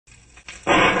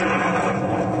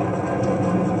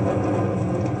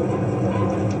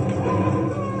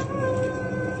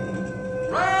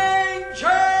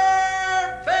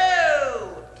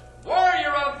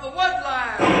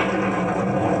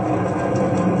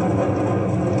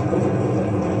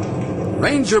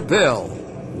Ranger Bill,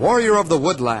 warrior of the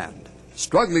woodland,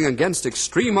 struggling against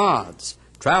extreme odds,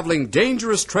 traveling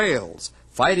dangerous trails,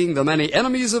 fighting the many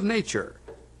enemies of nature.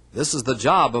 This is the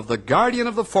job of the guardian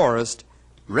of the forest,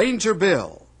 Ranger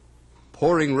Bill.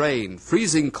 Pouring rain,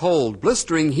 freezing cold,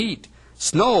 blistering heat,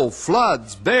 snow,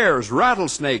 floods, bears,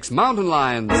 rattlesnakes, mountain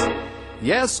lions.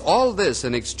 Yes, all this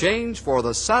in exchange for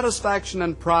the satisfaction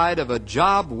and pride of a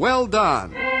job well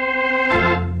done.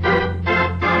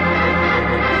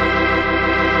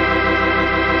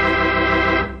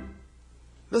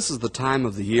 This is the time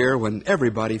of the year when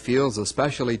everybody feels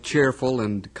especially cheerful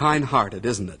and kind-hearted,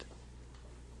 isn't it?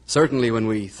 Certainly when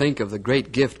we think of the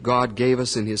great gift God gave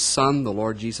us in His Son, the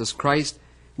Lord Jesus Christ,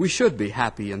 we should be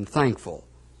happy and thankful.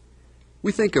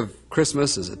 We think of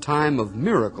Christmas as a time of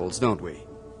miracles, don't we?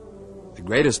 The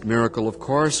greatest miracle, of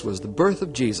course, was the birth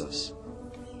of Jesus.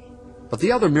 But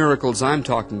the other miracles I'm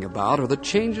talking about are the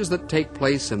changes that take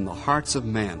place in the hearts of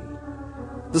men.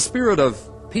 The spirit of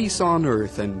peace on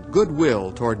earth and goodwill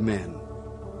toward men.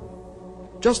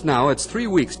 Just now it's 3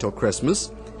 weeks till Christmas,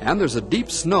 and there's a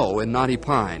deep snow in Knotty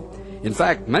Pine. In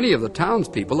fact, many of the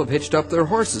townspeople have hitched up their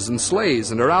horses and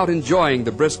sleighs and are out enjoying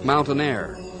the brisk mountain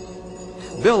air.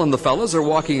 Bill and the fellows are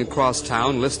walking across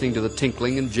town listening to the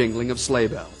tinkling and jingling of sleigh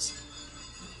bells.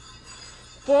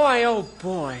 Boy, oh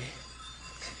boy.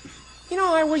 You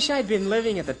know, I wish I'd been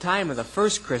living at the time of the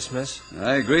first Christmas.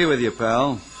 I agree with you,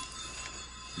 pal.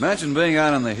 Imagine being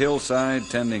out on the hillside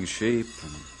tending sheep,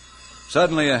 and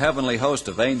suddenly a heavenly host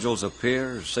of angels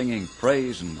appear, singing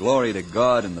praise and glory to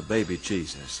God and the baby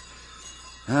Jesus.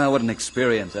 What an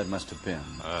experience that must have been.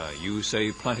 You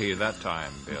say plenty that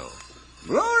time, Bill.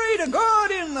 Glory to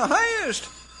God in the highest,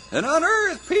 and on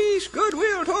earth peace,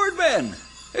 goodwill toward men.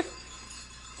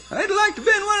 I'd like to have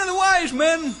been one of the wise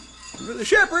men, or the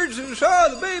shepherds who saw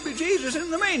the baby Jesus in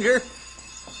the manger.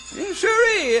 Yes,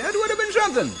 sirree, that would have been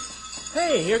something.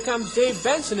 Hey, here comes Dave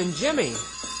Benson and Jimmy.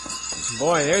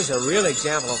 Boy, there's a real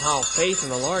example of how faith in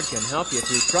the Lord can help you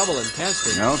through trouble and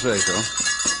testing. I'll say so.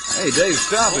 Hey, Dave,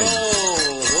 stop him.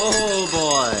 Whoa,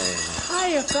 boy.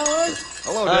 Hiya, fellas.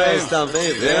 Hello, Hi, Dave.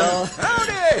 Stumpy, Bill.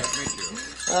 Howdy.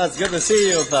 Oh, it's good to see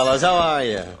you, fellas. How are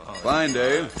you? Fine,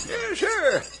 Dave. Yeah,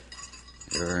 sure.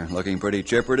 You're looking pretty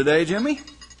chipper today, Jimmy.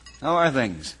 How are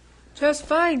things? Just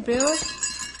fine, Bill.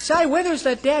 Cy Withers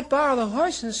let Dad borrow the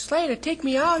horse and sleigh to take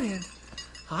me out in.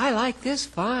 I like this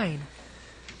fine.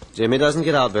 Jimmy doesn't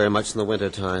get out very much in the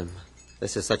wintertime.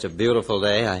 This is such a beautiful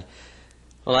day. I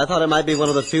thought it might be one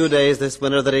of the few days this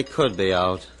winter that he could be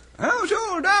out. How's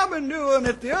old Dobbin doing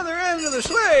at the other end of the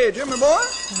sleigh, Jimmy boy?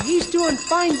 Well, he's doing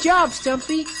fine job,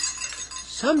 Stumpy.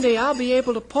 Someday I'll be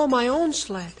able to pull my own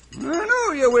sled. I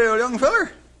know you will, young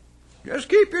feller. Just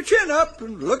keep your chin up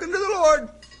and look into the Lord.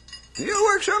 He'll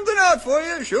work something out for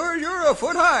you, sure as you're a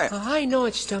foot high. I know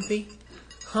it, Stumpy.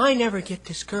 I never get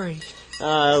discouraged.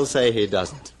 I'll say he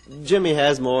doesn't. Jimmy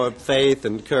has more faith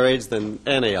and courage than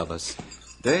any of us.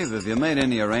 Dave, have you made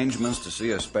any arrangements to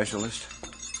see a specialist?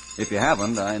 If you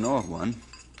haven't, I know of one.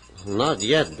 Not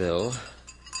yet, Bill.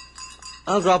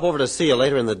 I'll drop over to see you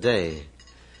later in the day.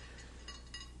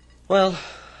 Well,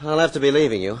 I'll have to be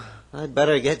leaving you. I'd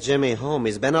better get Jimmy home.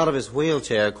 He's been out of his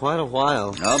wheelchair quite a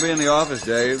while. I'll be in the office,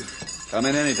 Dave. Come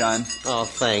in anytime. Oh,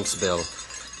 thanks, Bill.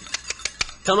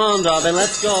 Come on, Dobbin,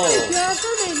 let's go. Hey,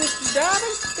 Dobbin, Mr. Dobbin.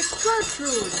 It's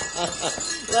Gertrude.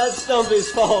 That's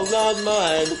Stumpy's fault, not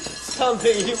mine. Stumpy,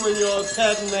 you and your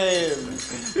pet name.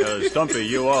 Stumpy,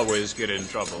 you always get in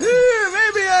trouble. Maybe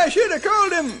I should have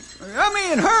called him,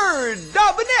 her,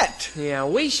 Dobbinette. Yeah,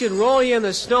 we should roll you in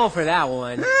the snow for that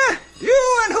one.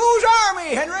 You and whose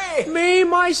army, Henry? Me,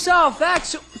 myself,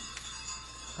 that's...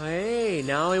 Hey,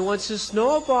 now he wants a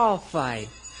snowball fight.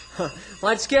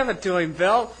 Let's give it to him,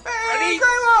 Bill. Hey,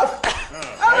 Greywood!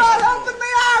 How about helping me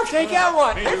out? Take out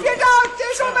one. If you don't,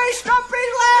 this'll be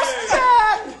Stumpy's last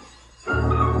stand.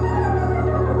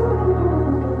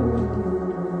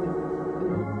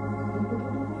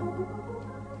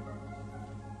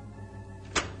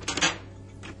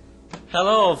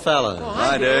 Hello, fella. Oh,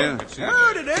 Hi, Bill. Dave.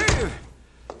 Howdy, Dave.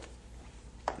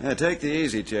 Yeah, take the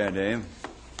easy chair, Dave.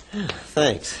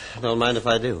 Thanks. Don't mind if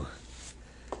I do.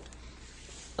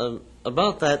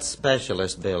 About that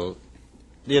specialist, Bill,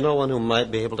 do you know one who might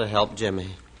be able to help Jimmy?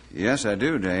 Yes, I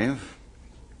do, Dave.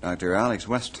 Dr. Alex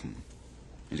Weston.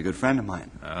 He's a good friend of mine.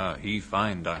 He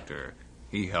fine, Doctor.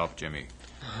 He helped Jimmy.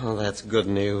 Oh, that's good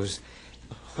news.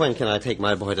 When can I take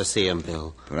my boy to see him,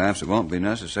 Bill? Perhaps it won't be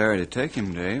necessary to take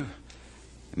him, Dave.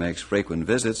 He makes frequent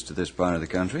visits to this part of the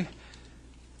country.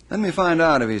 Let me find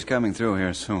out if he's coming through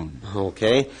here soon.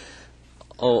 Okay.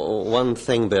 Oh, one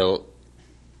thing, Bill.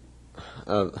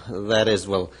 That is,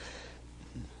 well,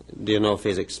 do you know if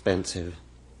he's expensive?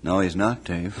 No, he's not,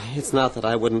 Dave. It's not that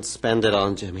I wouldn't spend it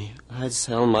on Jimmy. I'd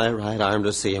sell my right arm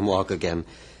to see him walk again.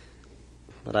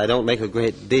 But I don't make a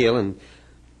great deal, and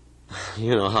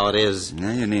you know how it is.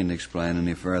 Now, you needn't explain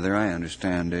any further. I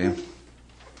understand, Dave.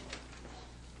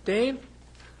 Dave,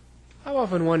 I've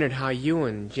often wondered how you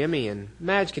and Jimmy and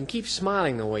Madge can keep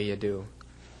smiling the way you do.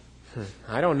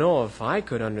 I don't know if I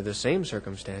could under the same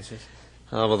circumstances.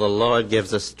 Oh, well, the Lord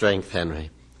gives us strength,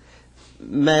 Henry.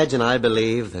 Madge and I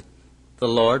believe that the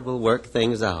Lord will work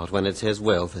things out when it's His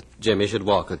will that Jimmy should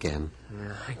walk again.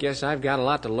 I guess I've got a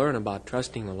lot to learn about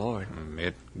trusting the Lord.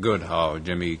 It good how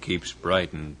Jimmy keeps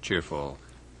bright and cheerful.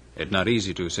 It not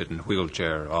easy to sit in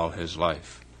wheelchair all his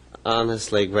life.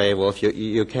 Honestly, Grey Wolf,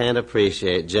 you can't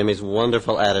appreciate Jimmy's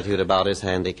wonderful attitude about his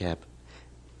handicap.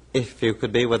 If you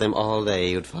could be with him all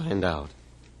day, you'd find out.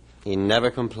 He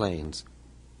never complains.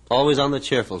 Always on the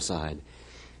cheerful side.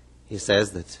 He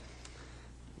says that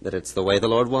it's the way the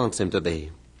Lord wants him to be.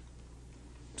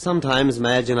 Sometimes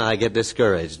Madge and I get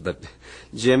discouraged, but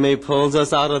Jimmy pulls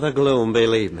us out of the gloom,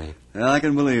 believe me. Well, I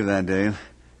can believe that, Dave.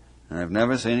 I've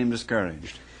never seen him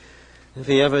discouraged. If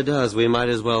he ever does, we might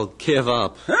as well give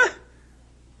up. Huh?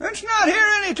 Let's not hear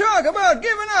any talk about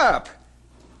giving up.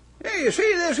 Hey, you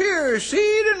see this here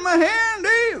seed in my hand,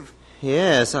 Dave?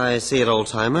 Yes, I see it,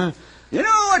 old-timer. You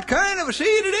know what kind of a seed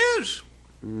it is?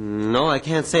 No, I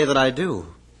can't say that I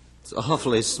do. It's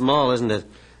awfully small, isn't it?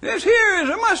 This here is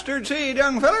a mustard seed,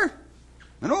 young feller.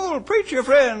 An old preacher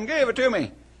friend gave it to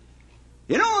me.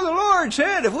 You know, the Lord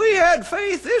said if we had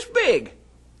faith this big,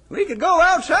 we could go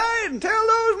outside and tell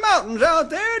those mountains out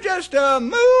there just to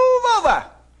move over.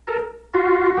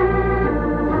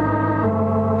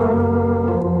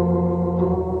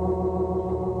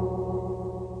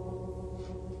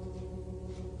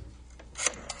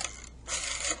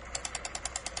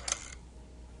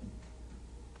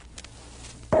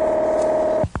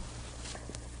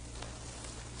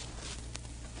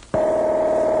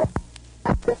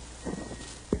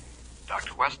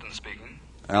 Dr. Weston speaking.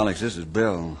 Alex, this is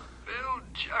Bill. Bill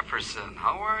Jefferson,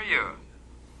 how are you?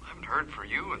 I haven't heard from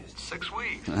you in 6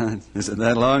 weeks. Is it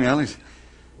that long, Alex?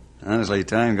 Honestly,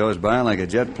 time goes by like a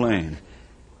jet plane.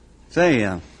 Say,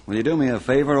 will you do me a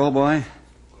favor, old boy?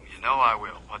 You know I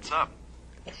will. What's up?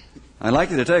 I'd like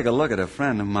you to take a look at a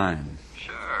friend of mine.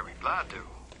 Sure, be glad to.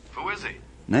 Who is he?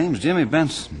 Name's Jimmy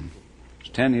Benson.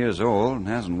 He's 10 years old and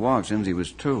hasn't walked since he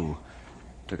was 2.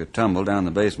 Took a tumble down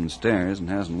the basement stairs and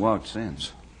hasn't walked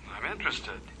since. I'm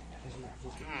interested.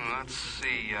 Let's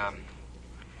see.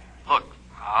 Look,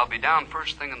 I'll be down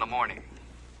first thing in the morning.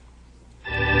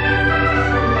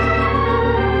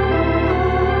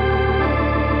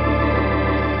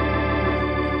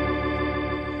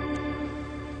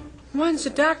 When's the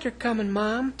doctor coming,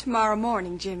 Mom? Tomorrow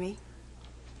morning, Jimmy.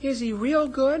 Is he real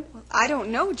good? Well, I don't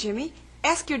know, Jimmy.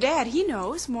 Ask your dad. He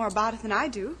knows more about it than I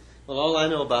do. Well, all I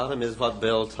know about him is what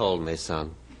Bill told me,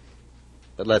 son.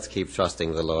 But let's keep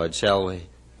trusting the Lord, shall we?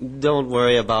 Don't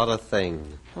worry about a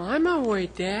thing. Well, I'm not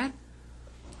worried, Dad.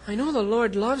 I know the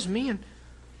Lord loves me, and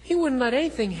He wouldn't let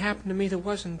anything happen to me that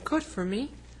wasn't good for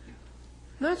me.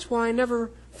 And that's why I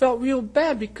never felt real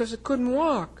bad because I couldn't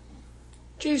walk.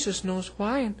 Jesus knows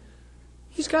why, and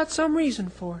He's got some reason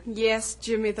for it. Yes,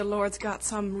 Jimmy, the Lord's got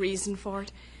some reason for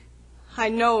it. I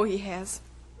know He has.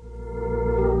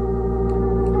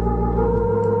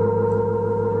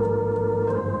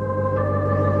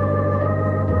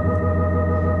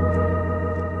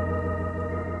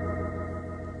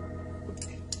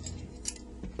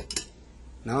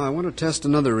 Now, I want to test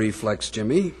another reflex,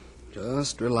 Jimmy.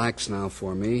 Just relax now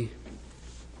for me.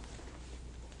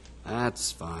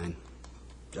 That's fine.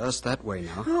 Just that way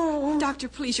now. Oh, Doctor,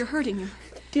 please, you're hurting him.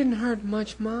 Didn't hurt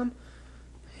much, Mom.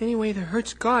 Anyway, the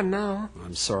hurt's gone now.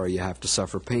 I'm sorry you have to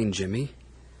suffer pain, Jimmy.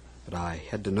 But I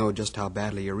had to know just how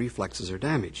badly your reflexes are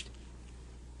damaged.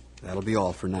 That'll be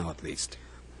all for now, at least.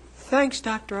 Thanks,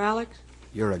 Dr. Alex.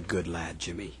 You're a good lad,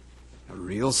 Jimmy. A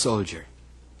real soldier.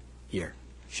 Here,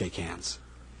 shake hands.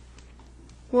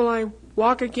 Will I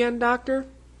walk again, Doctor?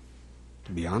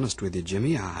 To be honest with you,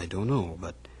 Jimmy, I don't know,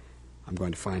 but I'm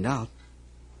going to find out.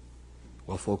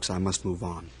 Well, folks, I must move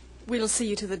on. We'll see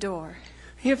you to the door.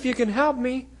 If you can help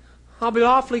me, I'll be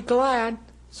awfully glad.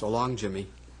 So long, Jimmy.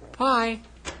 Bye.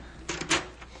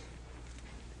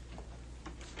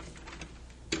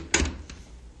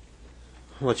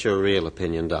 What's your real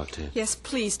opinion, Doctor? Yes,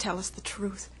 please tell us the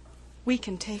truth. We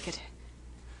can take it.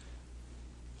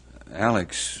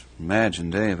 Alex, Madge,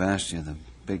 and Dave asked you the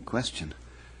big question.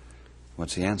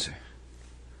 What's the answer?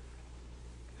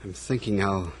 I'm thinking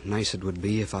how nice it would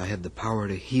be if I had the power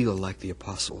to heal like the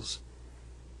apostles.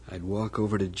 I'd walk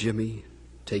over to Jimmy,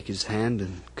 take his hand,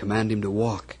 and command him to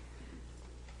walk.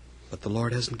 But the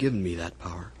Lord hasn't given me that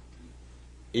power.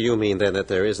 You mean, then, that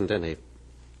there isn't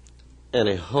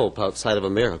any hope outside of a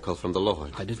miracle from the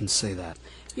Lord? I didn't say that.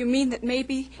 You mean that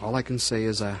maybe... All I can say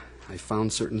is I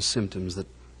found certain symptoms that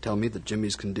tell me that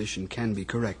Jimmy's condition can be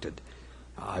corrected.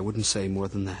 I wouldn't say more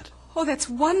than that. Oh, that's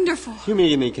wonderful. You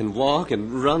mean he can walk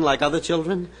and run like other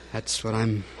children? That's what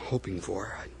I'm hoping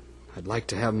for. I'd like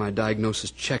to have my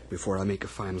diagnosis checked before I make a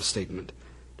final statement.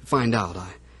 To find out,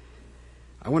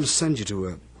 I want to send you to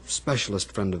a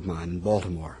specialist friend of mine in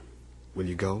Baltimore. Will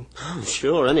you go? Oh,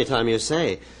 sure, anytime you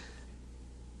say.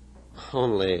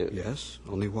 Only... Yes?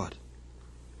 Only what?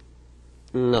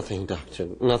 Nothing, Doctor.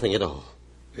 Nothing at all.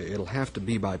 It'll have to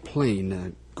be by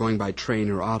plane. Going by train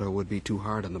or auto would be too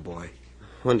hard on the boy.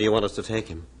 When do you want us to take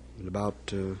him? In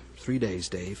about 3 days,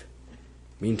 Dave.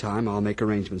 Meantime, I'll make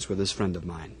arrangements with this friend of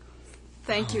mine.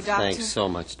 Thank you, Doctor. Thanks so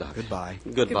much, Doctor. Goodbye.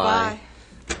 Goodbye.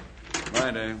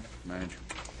 Bye, Dave. Madge.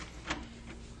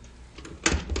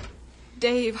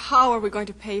 Dave, how are we going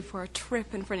to pay for a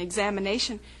trip and for an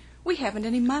examination? We haven't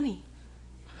any money.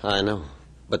 I know,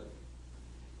 but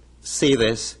see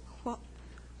this? What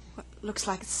looks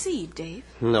like a seed, Dave.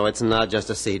 No, it's not just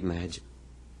a seed, Madge.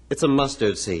 It's a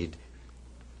mustard seed.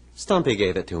 Stumpy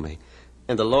gave it to me,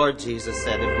 and the Lord Jesus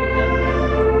said if we had...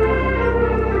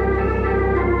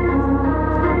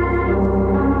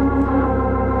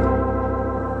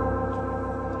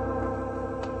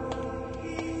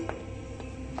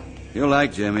 You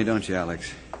like Jimmy, don't you,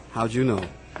 Alex? How'd you know?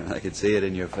 I could see it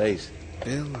in your face.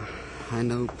 Bill, I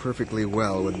know perfectly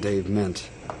well what Dave meant.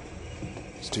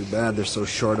 It's too bad they're so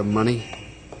short of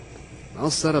money. I'll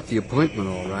set up the appointment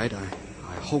all right.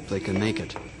 I hope they can make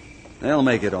it. They'll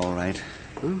make it all right.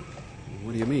 Huh?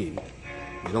 What do you mean?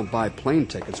 You don't buy plane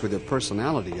tickets with your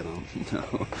personality, you know.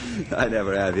 No, I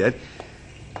never have yet.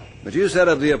 But you set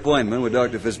up the appointment with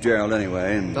Dr. Fitzgerald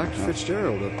anyway, and... Dr.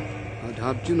 Fitzgerald,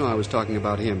 how'd you know I was talking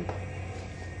about him?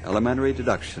 Elementary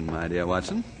deduction, my dear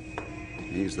Watson.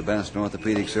 He's the best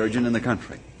orthopedic surgeon in the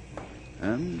country.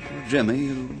 And for Jimmy,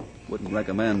 you wouldn't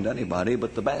recommend anybody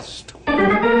but the best.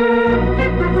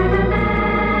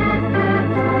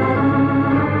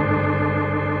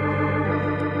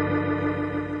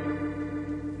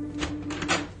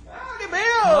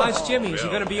 Oh, it's Jimmy. Is he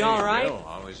going to be all right?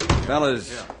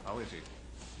 Fellas,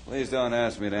 please don't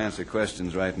ask me to answer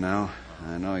questions right now.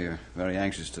 I know you're very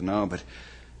anxious to know, but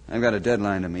I've got a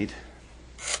deadline to meet.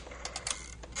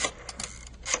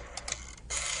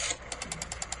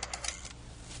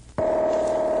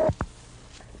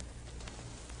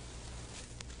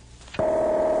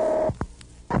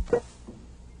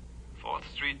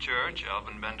 Church,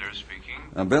 Alvin Bender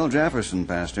speaking. Bill Jefferson,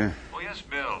 Pastor. Oh, yes,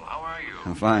 Bill. How are you?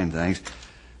 I'm fine, thanks.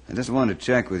 I just wanted to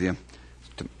check with you.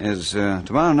 Is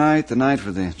tomorrow night the night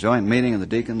for the joint meeting of the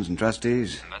deacons and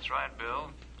trustees? That's right,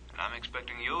 Bill. And I'm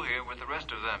expecting you here with the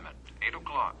rest of them at 8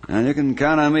 o'clock. And you can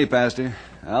count on me, Pastor.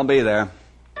 I'll be there.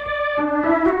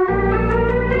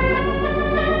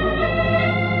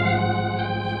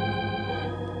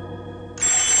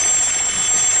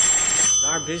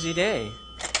 Our busy day.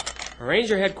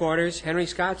 Ranger headquarters, Henry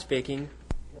Scott speaking.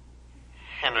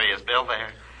 Henry, is Bill there?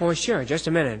 Oh, sure, just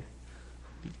a minute.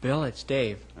 Bill, it's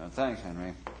Dave. Thanks,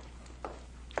 Henry.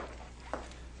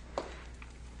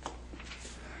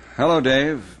 Hello,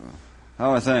 Dave.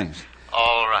 How are things?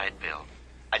 All right, Bill.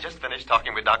 I just finished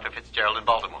talking with Dr. Fitzgerald in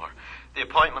Baltimore. The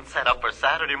appointment's set up for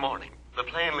Saturday morning. The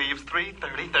plane leaves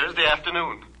 3:30 Thursday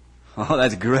afternoon. Oh,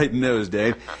 that's great news,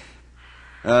 Dave.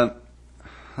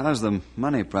 How's the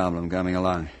money problem coming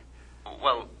along?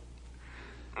 Well,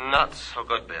 not so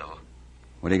good, Bill.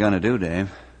 What are you going to do, Dave?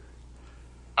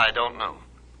 I don't know,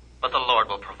 but the Lord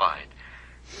will provide.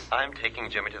 I'm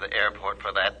taking Jimmy to the airport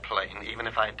for that plane, even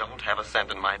if I don't have a cent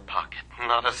in my pocket.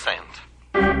 Not a cent.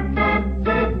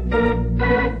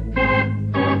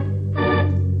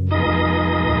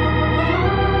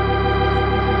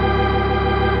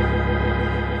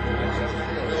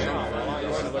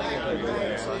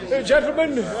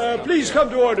 Gentlemen, please come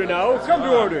to order now. Come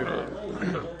to order.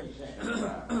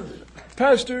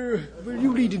 Pastor, will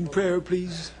you lead in prayer,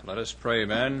 please? Let us pray,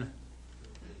 men.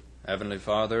 Heavenly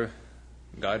Father,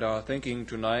 guide our thinking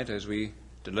tonight as we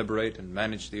deliberate and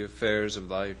manage the affairs of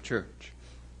thy church.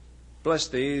 Bless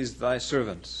these, thy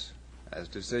servants, as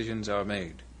decisions are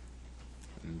made.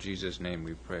 In Jesus' name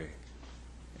we pray.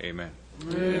 Amen.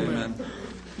 Amen.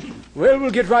 Well,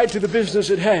 we'll get right to the business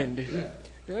at hand.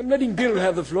 I'm letting Bill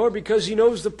have the floor because he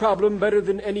knows the problem better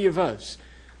than any of us.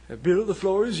 Bill, the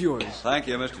floor is yours. Thank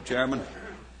you, Mr. Chairman.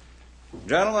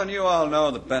 Gentlemen, you all know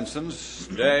the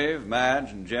Bensons, Dave,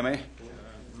 Madge, and Jimmy.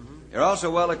 You're also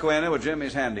well acquainted with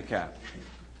Jimmy's handicap.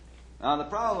 Now, the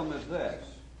problem is this.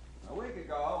 A week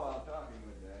ago, while talking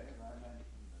with Dave, I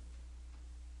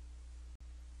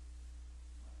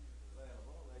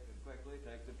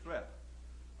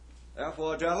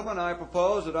Therefore, gentlemen, I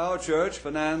propose that our church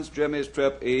finance Jimmy's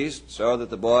trip east so that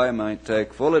the boy might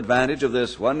take full advantage of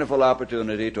this wonderful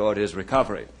opportunity toward his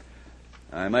recovery.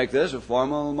 I make this a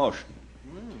formal motion.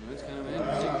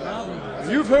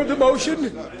 You've heard the motion.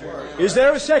 Is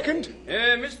there a second?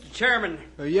 Mr. Chairman,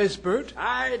 Yes, Bert?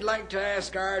 I'd like to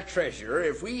ask our treasurer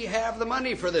if we have the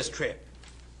money for this trip.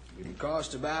 It'll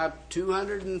cost about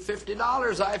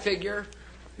 $250, I figure.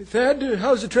 Thad,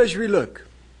 how's the treasury look?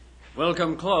 We'll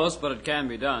come close, but it can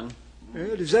be done.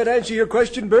 Does that answer your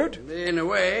question, Bert? In a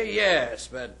way, yes,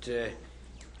 but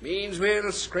means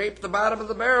we'll scrape the bottom of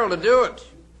the barrel to do it.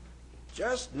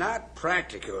 Just not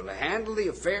practical to handle the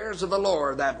affairs of the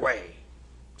Lord that way.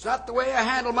 It's not the way I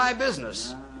handle my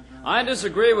business. I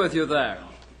disagree with you there.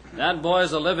 That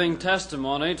boy's a living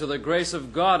testimony to the grace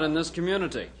of God in this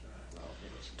community.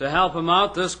 To help him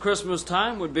out this Christmas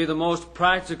time would be the most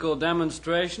practical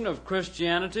demonstration of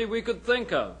Christianity we could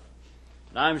think of.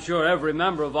 And I'm sure every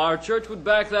member of our church would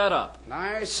back that up.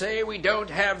 I say we don't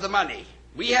have the money.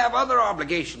 We have other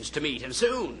obligations to meet, and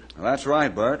soon. Well, that's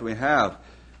right, Bert, we have.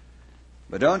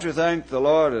 But don't you think the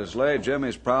Lord has laid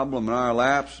Jimmy's problem in our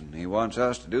laps and he wants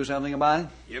us to do something about it?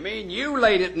 You mean you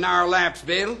laid it in our laps,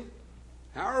 Bill?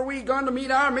 How are we going to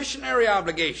meet our missionary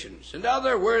obligations and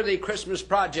other worthy Christmas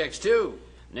projects, too?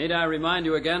 Need I remind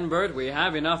you again, Bert, we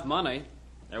have enough money.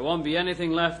 There won't be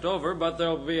anything left over, but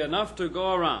there'll be enough to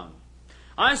go around.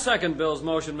 I second Bill's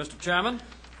motion, Mr. Chairman.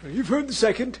 You've heard the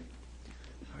second.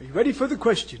 Are you ready for the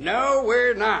question? No,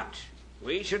 we're not.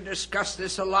 We should discuss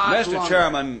this a lot Mr. longer.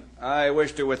 Chairman, I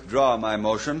wish to withdraw my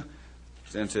motion,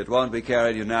 since it won't be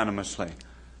carried unanimously.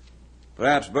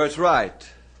 Perhaps Bert's right.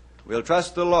 We'll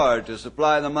trust the Lord to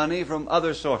supply the money from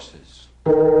other sources.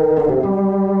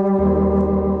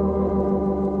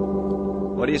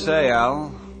 What do you say,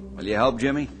 Al? Will you help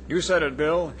Jimmy? You said it,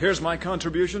 Bill. Here's my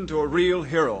contribution to a real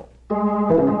hero.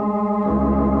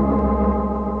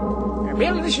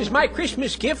 Bill, this is my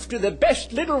Christmas gift to the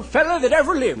best little fella that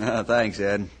ever lived. Thanks,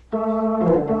 Ed. Bill,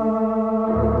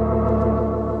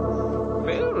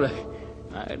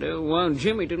 I don't want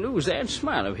Jimmy to lose that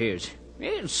smile of his.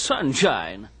 It's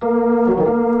sunshine.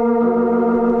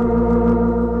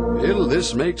 Bill,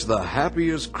 this makes the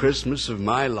happiest Christmas of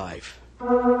my life.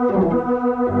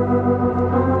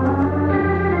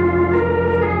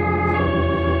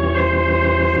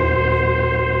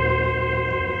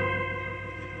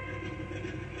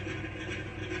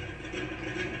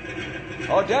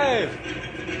 Oh, Dave!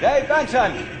 Dave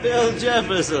Benson! Bill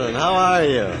Jefferson, how are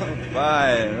you?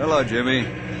 Fine. Hello, Jimmy.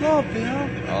 Hello,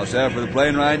 Bill. All set for the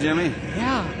plane ride, Jimmy?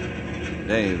 Yeah.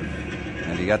 Dave,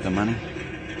 have you got the money?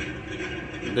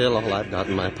 Bill, all I've got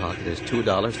in my pocket is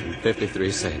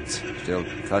 $2.53. Still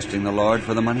trusting the Lord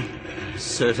for the money?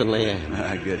 Certainly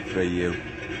am. Good for you.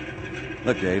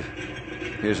 Look, Dave,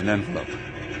 here's an envelope.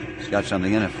 It's got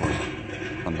something in it for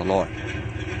you. From the Lord.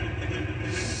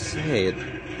 Say, it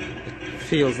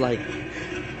feels like...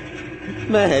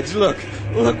 Madge, look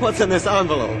what's in this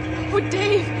envelope. Oh,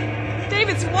 Dave! Dave,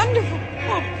 it's wonderful.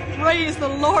 Oh, praise the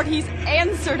Lord. He's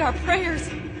answered our prayers.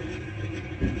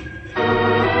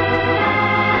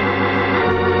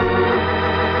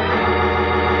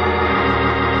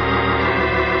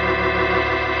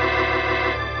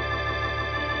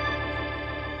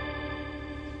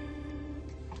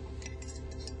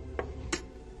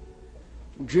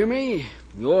 Jimmy,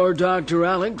 your Dr.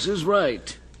 Alex is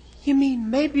right. You mean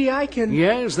maybe I can...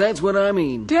 Yes, that's what I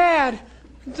mean. Dad,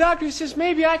 the doctor says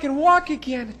maybe I can walk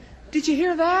again. Did you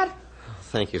hear that?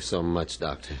 Thank you so much,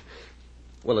 Doctor.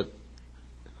 Will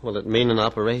it mean an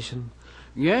operation?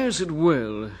 Yes, it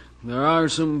will. There are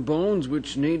some bones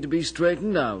which need to be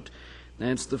straightened out.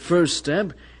 That's the first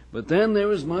step, but then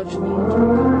there is much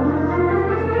more.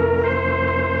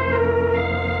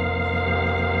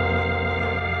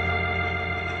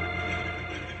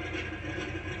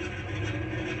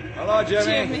 Hello,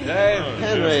 Jimmy. Dave.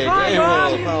 Henry, Hi, Gabriel,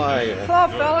 Bob. how are you? Hello,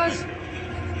 fellas.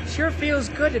 Sure feels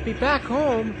good to be back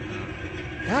home.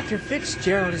 Dr.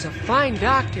 Fitzgerald is a fine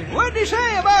doctor. What'd he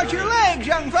say about your legs,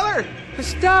 young feller?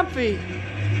 Stumpy.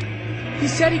 He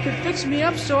said he could fix me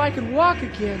up so I could walk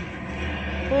again.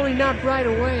 Only not right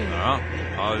away.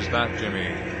 How's that, Jimmy?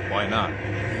 Why not?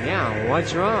 Yeah,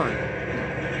 what's wrong?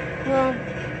 Well,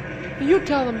 you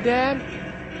tell him, Dad.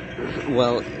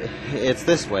 Well, it's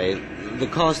this way. The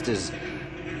cost is...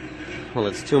 Well,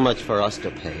 it's too much for us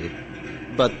to pay.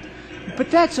 But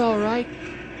that's all right.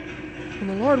 When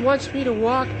the Lord wants me to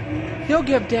walk, He'll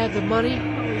give Dad the money.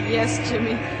 Oh, yes,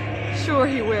 Jimmy. Sure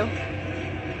he will.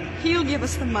 He'll give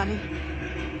us the money.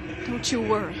 Don't you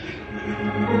worry.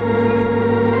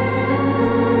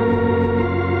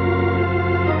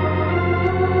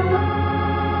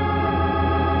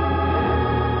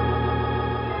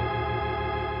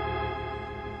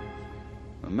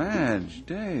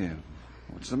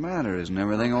 What's the matter? Isn't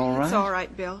everything all right? It's all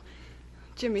right, Bill.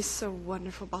 Jimmy's so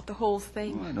wonderful about the whole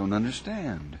thing. Oh, I don't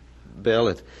understand. Bill,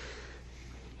 it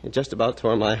just about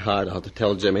tore my heart out to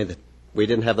tell Jimmy that we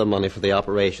didn't have the money for the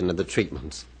operation and the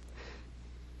treatments.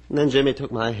 And then Jimmy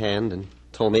took my hand and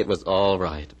told me it was all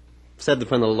right. Said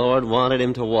that when the Lord wanted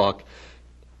him to walk,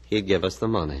 he'd give us the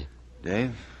money.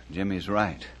 Dave, Jimmy's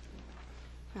right.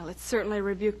 Well, it's certainly a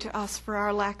rebuke to us for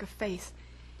our lack of faith.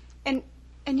 And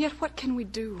yet what can we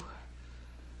do?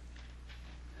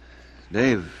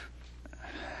 Dave,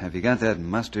 have you got that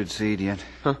mustard seed yet?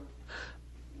 Huh?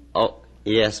 Oh,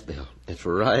 yes, Bill. It's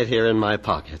right here in my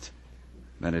pocket.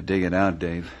 Better dig it out,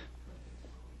 Dave.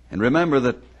 And remember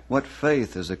that what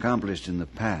faith has accomplished in the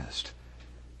past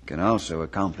can also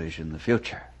accomplish in the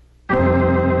future.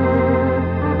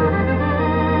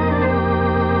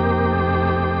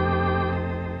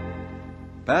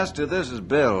 Pastor, this is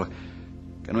Bill.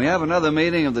 Can we have another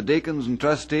meeting of the deacons and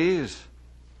trustees?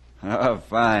 Oh,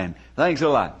 fine. Thanks a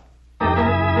lot.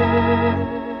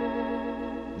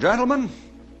 Gentlemen,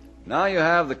 now you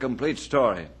have the complete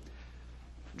story.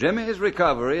 Jimmy's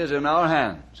recovery is in our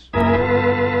hands.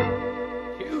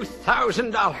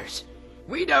 $2,000.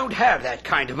 We don't have that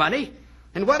kind of money.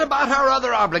 And what about our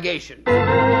other obligation?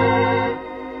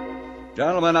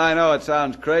 Gentlemen, I know it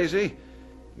sounds crazy,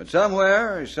 but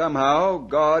somewhere, somehow,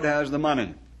 God has the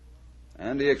money.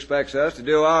 And he expects us to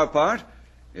do our part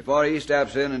before he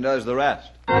steps in and does the rest.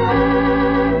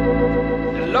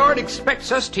 The Lord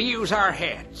expects us to use our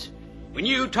heads. When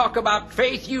you talk about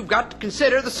faith, you've got to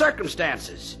consider the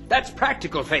circumstances. That's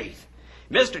practical faith.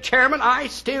 Mr. Chairman, I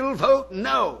still vote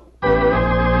no.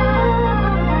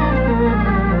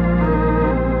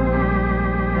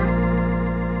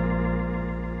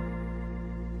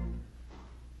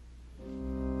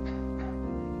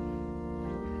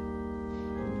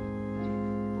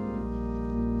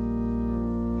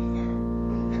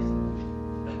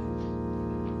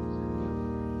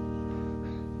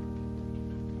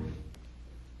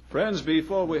 Friends,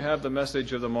 before we have the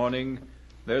message of the morning,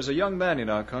 there's a young man in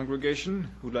our congregation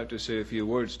who'd like to say a few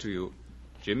words to you.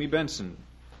 Jimmy Benson.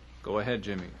 Go ahead,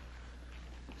 Jimmy.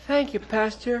 Thank you,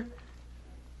 Pastor.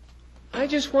 I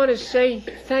just want to say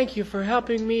thank you for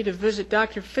helping me to visit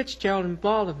Dr. Fitzgerald in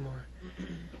Baltimore.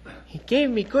 He gave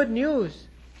me good news.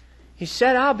 He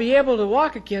said I'll be able to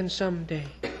walk again someday.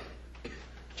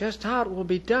 Just how it will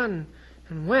be done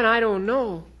and when, I don't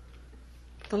know.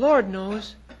 The Lord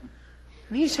knows.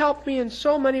 And he's helped me in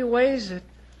so many ways that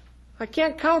I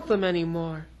can't count them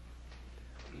anymore.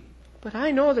 But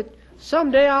I know that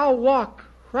someday I'll walk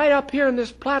right up here on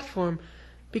this platform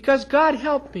because God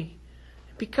helped me,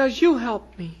 because you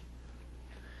helped me.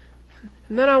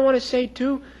 And then I want to say,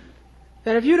 too,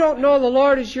 that if you don't know the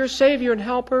Lord as your Savior and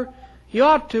Helper, you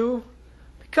ought to,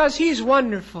 because he's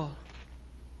wonderful.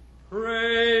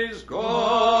 Praise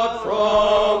God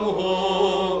from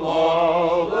whom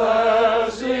all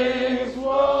blessings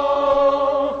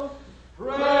flow.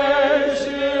 Praise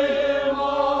him,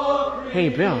 all Hey,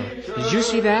 Bill, did you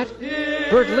see that?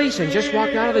 Bert Leeson just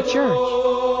walked out of the church.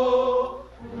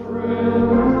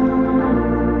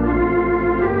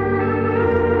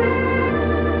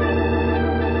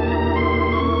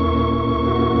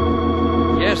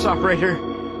 Yes, operator.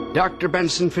 Dr.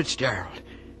 Benson Fitzgerald.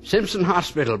 Simpson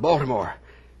Hospital, Baltimore.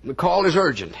 The call is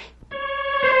urgent.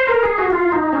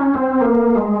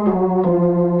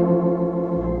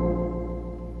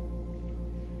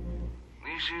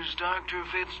 This is Dr.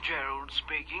 Fitzgerald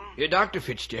speaking. Dr.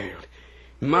 Fitzgerald,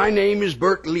 my name is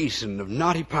Bert Leeson of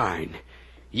Knotty Pine.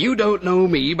 You don't know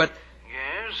me, but...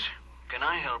 Yes? Can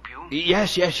I help you?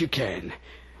 Yes, you can.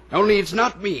 Only it's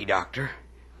not me, Doctor.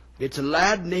 It's a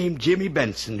lad named Jimmy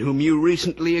Benson, whom you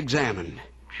recently examined.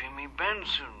 Jimmy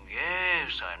Benson,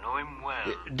 yes, I know him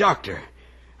well. Doctor,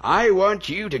 I want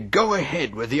you to go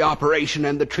ahead with the operation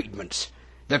and the treatments.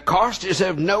 The cost is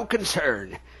of no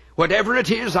concern. Whatever it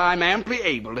is, I'm amply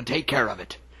able to take care of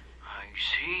it. I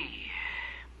see.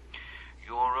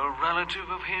 You're a relative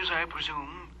of his, I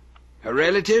presume? A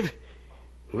relative?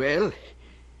 Well,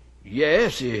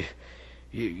 yes,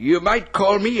 you might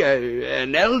call me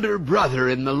an elder brother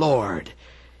in the Lord.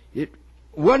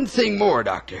 One thing more,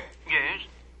 Doctor. Yes?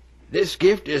 This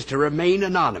gift is to remain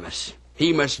anonymous.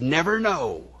 He must never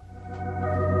know.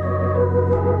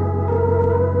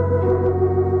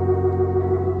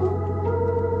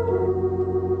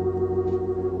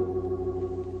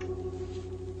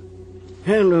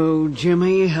 Hello,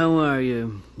 Jimmy. How are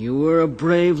you? You were a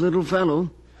brave little fellow.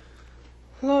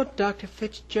 Hello, Dr.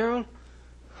 Fitzgerald.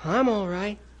 I'm all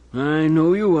right. I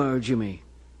know you are, Jimmy,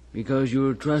 because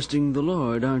you're trusting the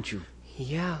Lord, aren't you?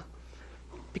 Yeah,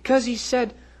 because he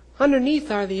said,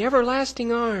 underneath are the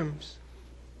everlasting arms.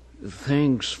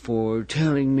 Thanks for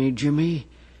telling me, Jimmy.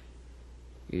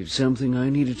 It's something I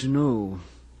needed to know.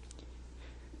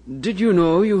 Did you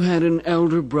know you had an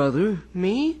elder brother?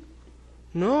 Me?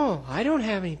 No, I don't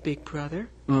have any big brother.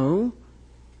 Oh?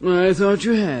 I thought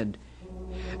you had.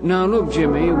 Now look,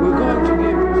 Jimmy, we're going to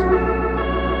give...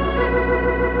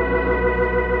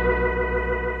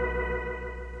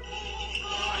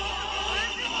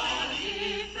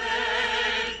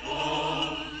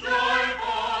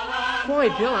 Boy,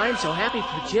 Bill, I'm so happy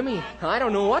for Jimmy. I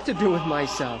don't know what to do with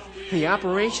myself. The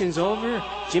operation's over.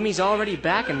 Jimmy's already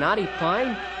back in Knotty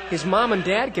Pine. His mom and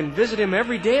dad can visit him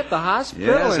every day at the hospital.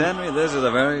 Yes, Henry, this is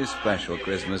a very special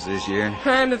Christmas this year.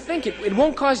 And to think it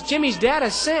won't cost Jimmy's dad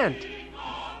a cent.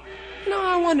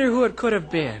 I wonder who it could have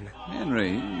been.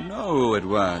 Henry, you know who it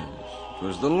was. It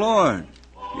was the Lord.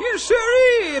 Yes,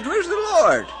 sirree, it was the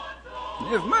Lord.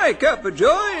 If my cup of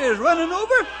joy is running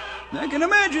over, I can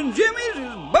imagine Jimmy's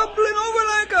is bubbling over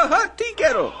like a hot tea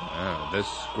kettle. This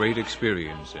great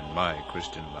experience in my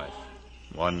Christian life,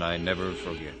 one I never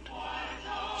forget.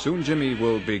 Soon Jimmy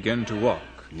will begin to walk.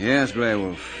 Yes, Grey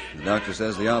Wolf. The doctor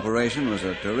says the operation was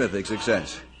a terrific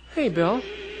success. Hey, Bill,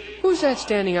 who's that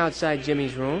standing outside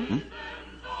Jimmy's room?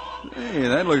 Hey,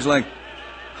 that looks like...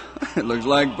 It looks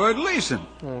like Bert Leeson.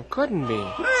 Oh, couldn't be.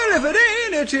 Well, if it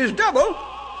ain't, it's his double.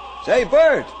 Say,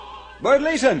 Bert. Bert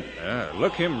Leeson.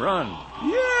 Look him run.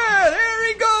 Yeah, there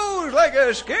he goes, like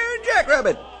a scared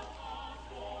jackrabbit.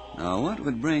 Now, what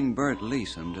would bring Bert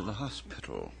Leeson to the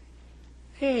hospital?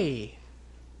 Hey,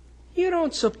 you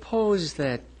don't suppose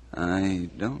that... I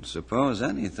don't suppose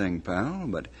anything, pal,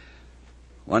 but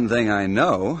one thing I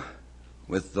know,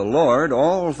 with the Lord,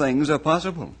 all things are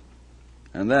possible.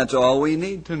 And that's all we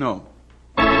need to know.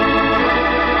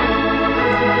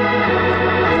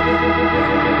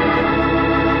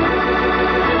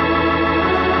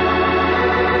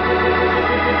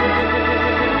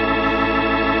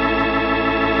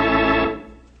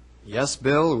 Yes,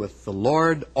 Bill, with the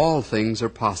Lord, all things are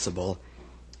possible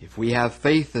if we have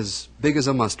faith as big as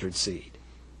a mustard seed.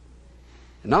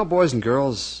 And now, boys and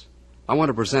girls, I want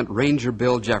to present Ranger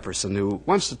Bill Jefferson, who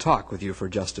wants to talk with you for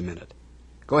just a minute.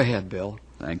 Go ahead, Bill.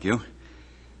 Thank you.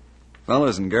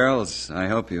 Fellas and girls, I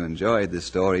hope you enjoyed the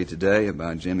story today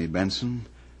about Jimmy Benson,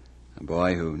 a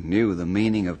boy who knew the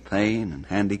meaning of pain and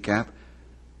handicap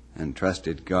and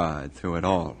trusted God through it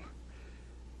all.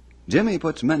 Jimmy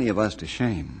puts many of us to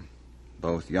shame,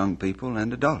 both young people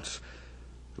and adults,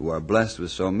 who are blessed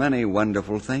with so many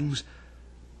wonderful things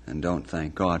and don't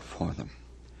thank God for them.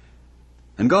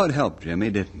 And God helped Jimmy,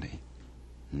 didn't he?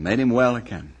 And made him well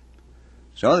again,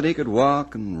 so that he could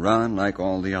walk and run like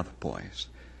all the other boys.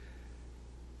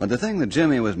 But the thing that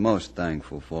Jimmy was most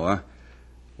thankful for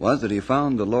was that he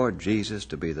found the Lord Jesus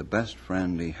to be the best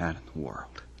friend he had in the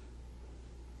world.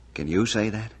 Can you say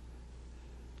that?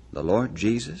 The Lord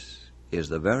Jesus is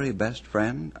the very best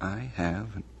friend I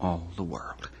have in all the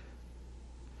world.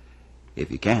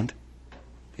 If you can't,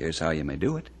 here's how you may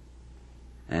do it,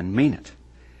 and mean it.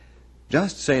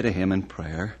 Just say to him in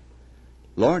prayer,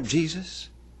 Lord Jesus,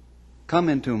 come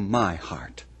into my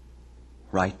heart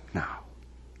right now.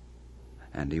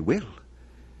 And he will,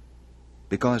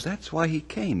 because that's why he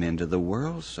came into the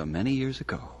world so many years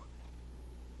ago.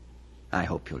 I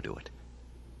hope you'll do it,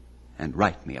 and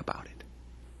write me about it.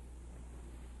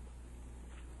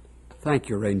 Thank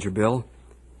you, Ranger Bill.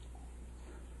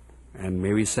 And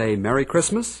may we say Merry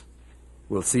Christmas?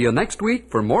 We'll see you next week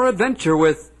for more adventure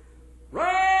with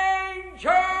Ranger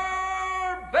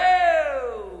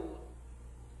Bill!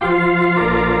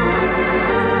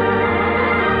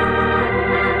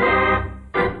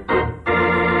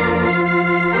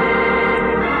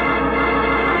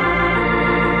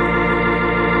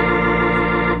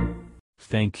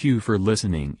 Thank you for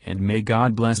listening, and may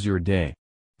God bless your day.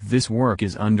 This work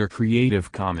is under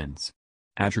Creative Commons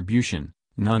Attribution,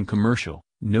 Non-Commercial,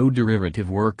 No Derivative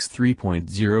Works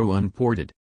 3.0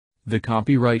 Unported. The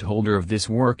copyright holder of this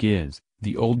work is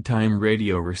the Old Time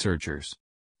Radio Researchers.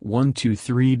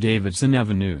 123 Davidson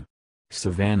Avenue,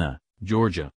 Savannah,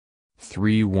 Georgia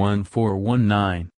 31419.